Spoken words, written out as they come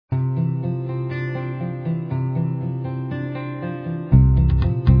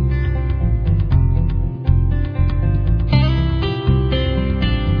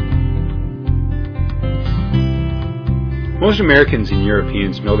Most Americans and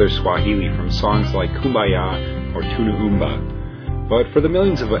Europeans know their Swahili from songs like Kumbaya or Tunuumba. But for the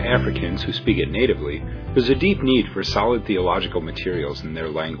millions of Africans who speak it natively, there's a deep need for solid theological materials in their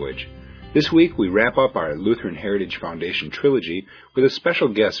language. This week we wrap up our Lutheran Heritage Foundation trilogy with a special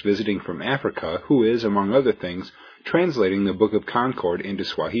guest visiting from Africa who is, among other things, translating the Book of Concord into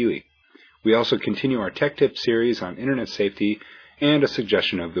Swahili. We also continue our Tech Tip series on Internet safety and a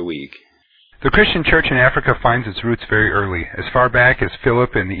suggestion of the week. The Christian church in Africa finds its roots very early, as far back as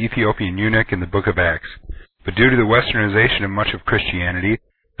Philip and the Ethiopian eunuch in the Book of Acts. But due to the westernization of much of Christianity,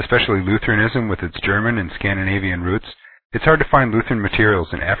 especially Lutheranism with its German and Scandinavian roots, it's hard to find Lutheran materials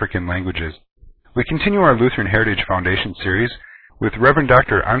in African languages. We continue our Lutheran Heritage Foundation series with Reverend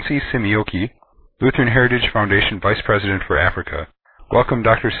Dr. Ansi Simioki, Lutheran Heritage Foundation Vice President for Africa. Welcome,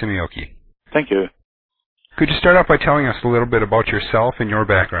 Dr. Simioki. Thank you. Could you start off by telling us a little bit about yourself and your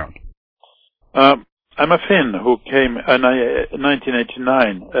background? I'm a Finn who came in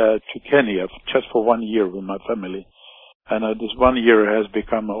 1989 to Kenya just for 1 year with my family. And this 1 year has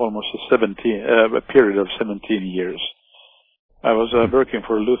become almost a period of 17 years. I was working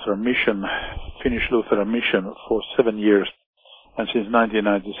for Lutheran Mission, Finnish Lutheran Mission, for 7 years. And since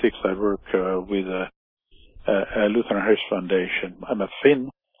 1996 I work with a Lutheran Heritage Foundation. I'm a Finn.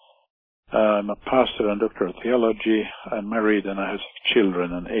 I'm a pastor and doctor of theology. I'm married and I have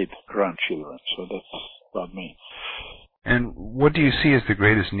children and 8 grandchildren. So that's about me. And what do you see as the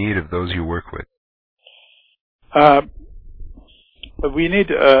greatest need of those you work with? We need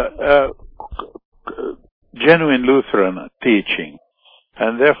genuine Lutheran teaching,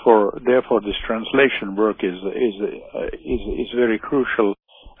 and therefore this translation work is very crucial.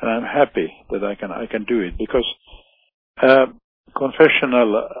 And I'm happy that I can do it because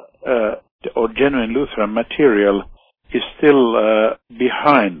confessional or genuine Lutheran material is still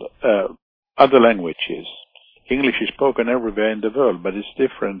behind other languages. English is spoken everywhere in the world, but it's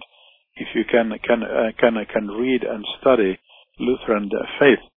different if you can read and study Lutheran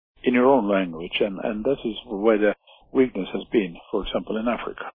faith in your own language, and that is where the weakness has been, for example, in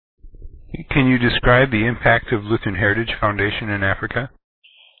Africa. Can you describe the impact of Lutheran Heritage Foundation in Africa?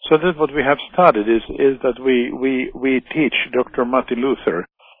 So that what we have started is that we teach Dr. Martin Luther,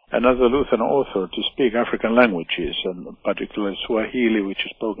 another Lutheran author, to speak African languages, and particularly Swahili, which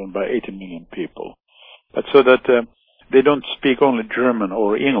is spoken by 80 million people. But so that they don't speak only German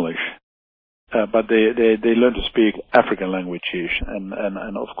or English, but they learn to speak African languages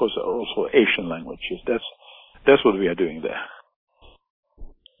and of course also Asian languages. That's what we are doing there.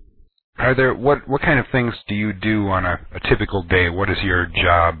 Are there what kind of things do you do on a typical day? What does your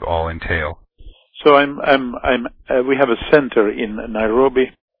job all entail? So we have a center in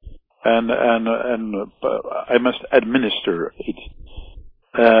Nairobi, and I must administer it.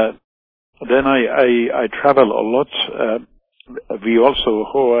 Then I travel a lot. We also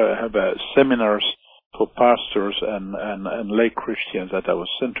have seminars for pastors and lay Christians at our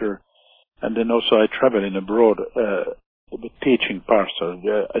center, and then also I travel in abroad teaching pastors.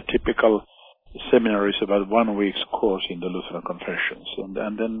 A typical seminar is about 1 week's course in the Lutheran confessions, and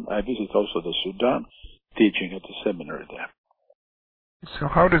then I visit also the Sudan, teaching at the seminary there. So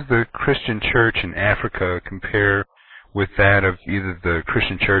how does the Christian church in Africa compare with that of either the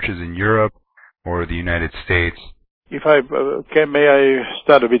Christian churches in Europe or the United States? If I may I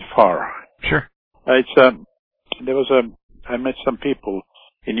start a bit far? Sure. I met some people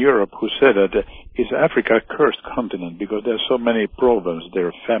in Europe who said that is Africa a cursed continent because there are so many problems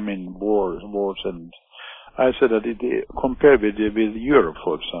there, famine, wars, and I said that compared with Europe,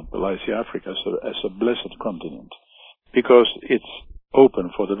 for example, I see Africa as a blessed continent because it's open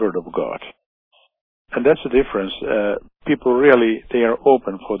for the Word of God. And that's the difference. People really, they are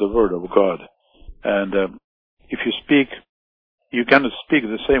open for the Word of God. And if you speak, you cannot speak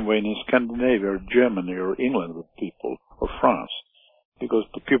the same way in Scandinavia or Germany or England with people, or France, because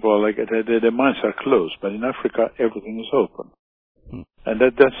the people are like, their minds are closed, but in Africa everything is open. And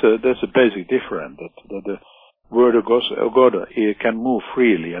that's a basic difference, that the Word of God can move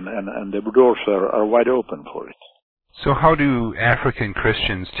freely, and the doors are wide open for it. So how do African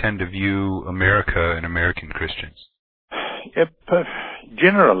Christians tend to view America and American Christians?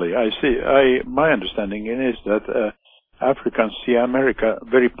 Generally, my understanding is that Africans see America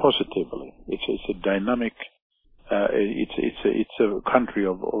very positively. It's a dynamic, it's a country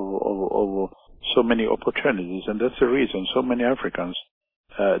of so many opportunities, and that's the reason so many Africans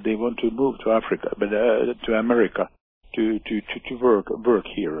they want to move to Africa, but to America to work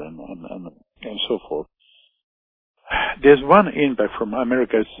here and so forth. There's one impact from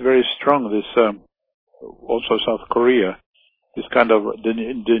America. It's very strong. This also South Korea, this kind of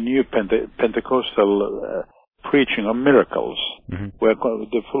the new Pentecostal preaching of miracles, mm-hmm. where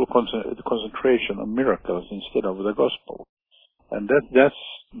the full concentration on miracles instead of the gospel. And that's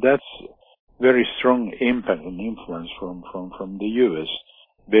very strong impact and influence from the U.S.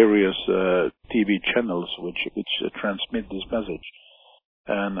 various TV channels which transmit this message,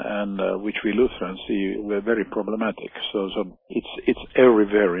 and which we Lutherans see were very problematic. So it's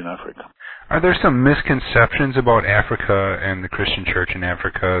everywhere in Africa. Are there some misconceptions about Africa and the Christian church in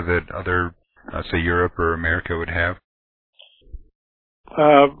Africa that other, say, Europe or America would have?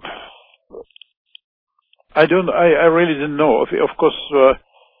 I really don't know. Of course,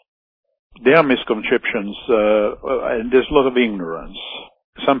 there are misconceptions, and there's a lot of ignorance.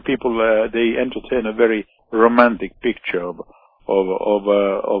 Some people they entertain a very romantic picture of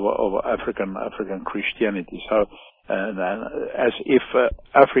African Christianity, and as if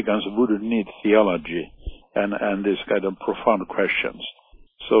Africans wouldn't need theology and this kind of profound questions.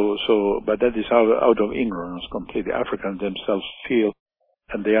 But that is out of ignorance completely. Africans themselves feel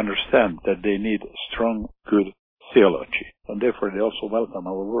and they understand that they need strong, good theology, and therefore they also welcome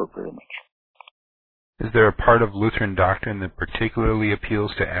our work very much. Is there a part of Lutheran doctrine that particularly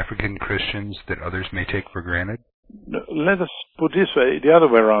appeals to African Christians that others may take for granted? Let us put this way, the other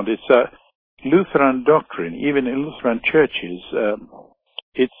way around. It's Lutheran doctrine, even in Lutheran churches.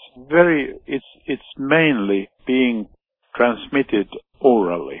 It's mainly being transmitted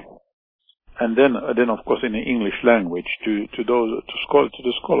orally, and then of course in the English language to the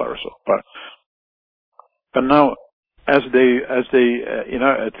scholars. But now, as they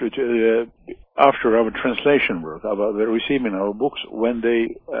after our translation work, about receiving our books, when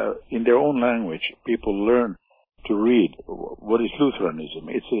they in their own language, people learn to read what is Lutheranism.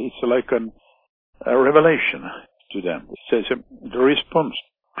 It's like a revelation to them. It says the response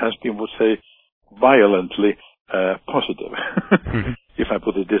has been, would say, violently positive, if I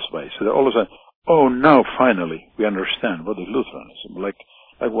put it this way. So all of a sudden, oh, now finally we understand what is Lutheranism. Like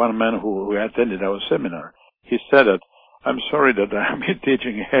one man who attended our seminar, he said that, I'm sorry that I have been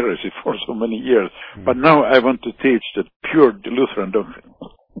teaching heresy for so many years, but now I want to teach the pure Lutheran doctrine.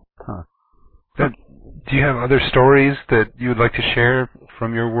 Huh. Do you have other stories that you would like to share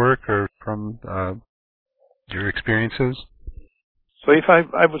from your work or from your experiences? So if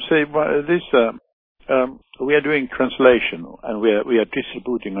I would say we are doing translation, and we are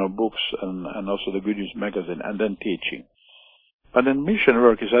distributing our books and also the Good News magazine, and then teaching. But then mission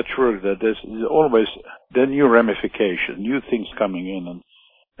work is such work that there's always the new ramification, new things coming in,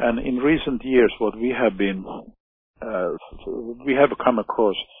 and in recent years, what we have come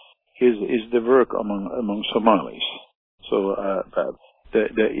across is the work among Somalis. So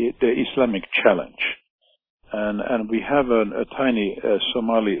the Islamic challenge, and we have a tiny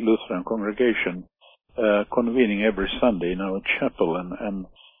Somali Lutheran congregation convening every Sunday in our chapel, and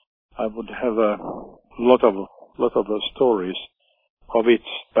I would have a lot of stories of it,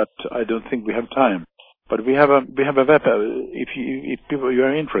 but I don't think we have time. But we have a web, if people you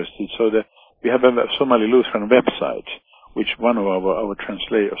are interested, so that we have a Somali Lutheran website, which one of our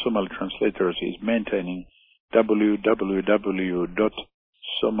Somali translators is maintaining,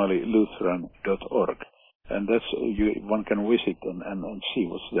 www.somalilutheran.org, and that's one can visit and see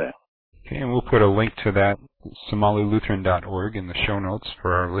what's there. Okay, and we'll put a link to that, somalilutheran.org, in the show notes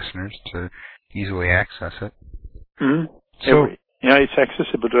for our listeners to easily access it. Mm-hmm. So it's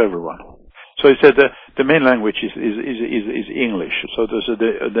accessible to everyone. So it said the main language is English. So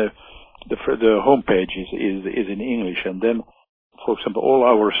the homepage is in English, and then, for example, all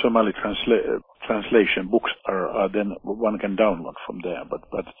our Somali translation books are then one can download from there. But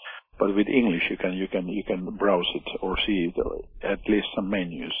with English you can browse it or see at least some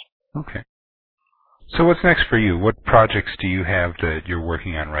menus. Okay. So what's next for you? What projects do you have that you're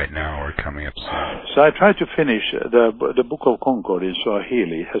working on right now or coming up soon? So I tried to finish the Book of Concord in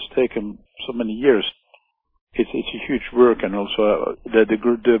Swahili. It has taken so many years. It's a huge work, and also the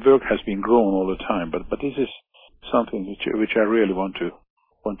work has been grown all the time. But this is something which I really want to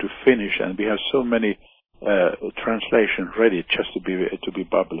finish, and we have so many translations ready just to be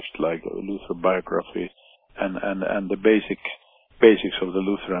published, like Luther biography and the basics of the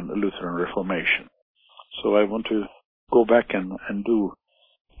Lutheran Reformation. So I want to go back and do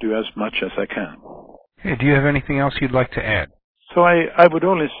as much as I can. Hey, do you have anything else you'd like to add? So I would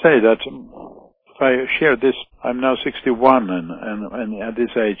only say that if I share this, I'm now 61, and at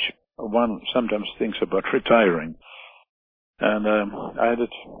this age, one sometimes thinks about retiring. And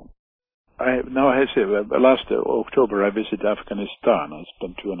last October I visited Afghanistan. I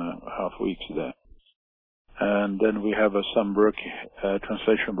spent 2.5 weeks there. And then we have some work,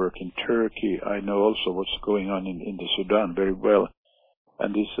 translation work in Turkey. I know also what's going on in the Sudan very well,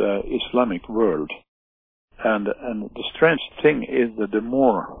 and this Islamic world. And the strange thing is that the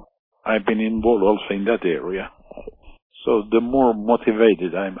more I've been involved also in that area, so the more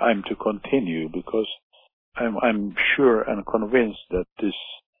motivated I'm to continue, because I'm sure and convinced that this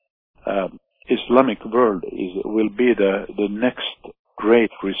Islamic world will be the next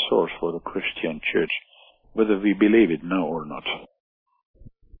great resource for the Christian church, whether we believe it now or not.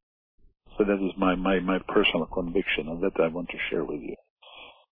 So that is my personal conviction, and that I want to share with you.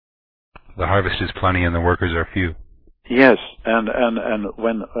 The harvest is plenty and the workers are few. Yes, and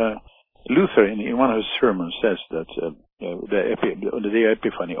when Luther in one of his sermons says that on the day of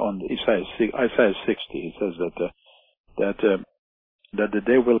Epiphany on Isaiah 60, he says that the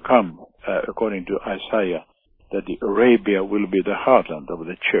day will come, according to Isaiah, that the Arabia will be the heartland of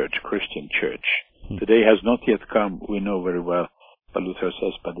the church, Christian church. The day has not yet come, we know very well, but Luther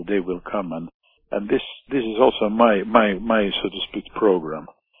says, but the day will come, and this is also my so to speak program,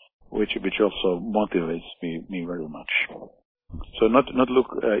 which also motivates me very much. So not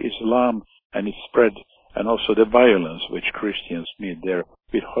look Islam and its spread, and also the violence which Christians meet there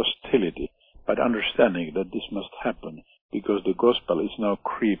with hostility, but understanding that this must happen because the gospel is now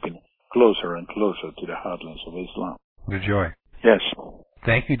creeping closer and closer to the heartlands of Islam. With joy. Yes.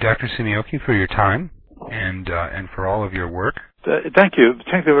 Thank you, Dr. Simeoki, for your time and for all of your work. Thank you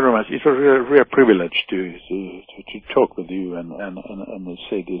very much. It was a real privilege to talk with you and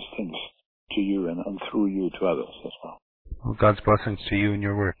say these things to you and through you to others as well. Well, God's blessings to you and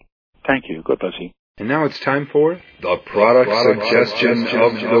your work. Thank you. God bless you. And now it's time for the product suggestion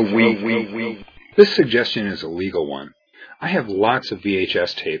of the week. This suggestion is a legal one. I have lots of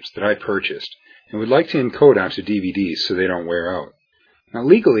VHS tapes that I purchased and would like to encode onto DVDs so they don't wear out. Now,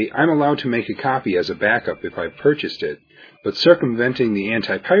 legally, I'm allowed to make a copy as a backup if I've purchased it, but circumventing the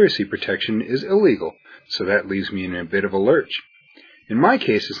anti-piracy protection is illegal, so that leaves me in a bit of a lurch. In my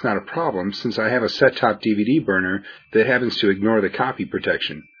case, it's not a problem, since I have a set-top DVD burner that happens to ignore the copy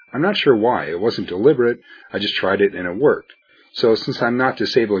protection. I'm not sure why. It wasn't deliberate. I just tried it and it worked. So since I'm not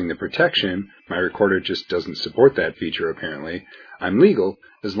disabling the protection, my recorder just doesn't support that feature apparently, I'm legal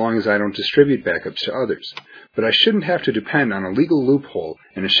as long as I don't distribute backups to others. But I shouldn't have to depend on a legal loophole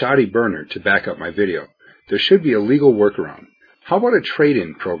and a shoddy burner to back up my video. There should be a legal workaround. How about a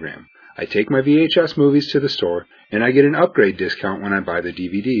trade-in program? I take my VHS movies to the store and I get an upgrade discount when I buy the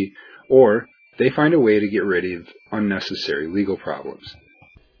DVD, or they find a way to get rid of unnecessary legal problems.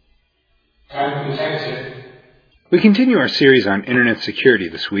 We continue our series on Internet security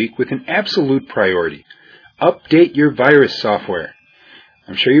this week with an absolute priority. Update your virus software.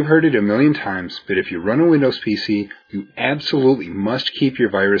 I'm sure you've heard it a million times, but if you run a Windows PC, you absolutely must keep your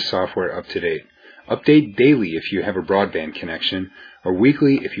virus software up to date. Update daily if you have a broadband connection, or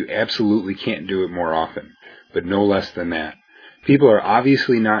weekly if you absolutely can't do it more often, but no less than that. People are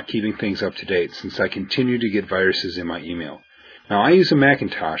obviously not keeping things up to date since I continue to get viruses in my email. Now, I use a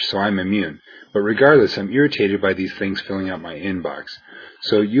Macintosh, so I'm immune, but regardless, I'm irritated by these things filling up my inbox.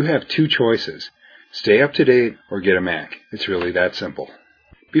 So you have two choices. Stay up to date or get a Mac. It's really that simple.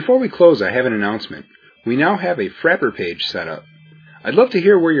 Before we close, I have an announcement. We now have a Frapper page set up. I'd love to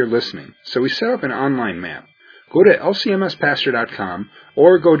hear where you're listening, so we set up an online map. Go to lcmspastor.com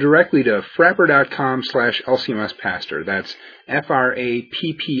or go directly to frapper.com/lcmspastor. That's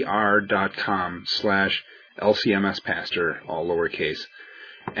frappr.com/lcmspastor, all lowercase.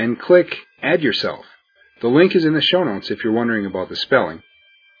 And click Add Yourself. The link is in the show notes if you're wondering about the spelling.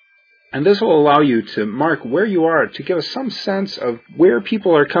 And this will allow you to mark where you are to give us some sense of where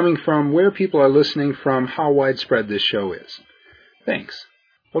people are coming from, where people are listening from, how widespread this show is. Thanks.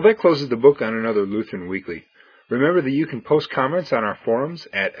 Well, that closes the book on another Lutheran Weekly. Remember that you can post comments on our forums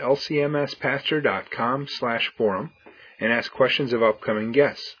at lcmspastor.com/forum and ask questions of upcoming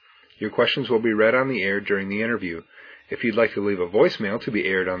guests. Your questions will be read on the air during the interview. If you'd like to leave a voicemail to be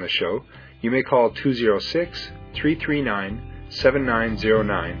aired on the show, you may call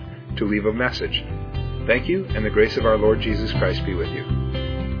 206-339-7909 to leave a message. Thank you, and the grace of our Lord Jesus Christ be with you.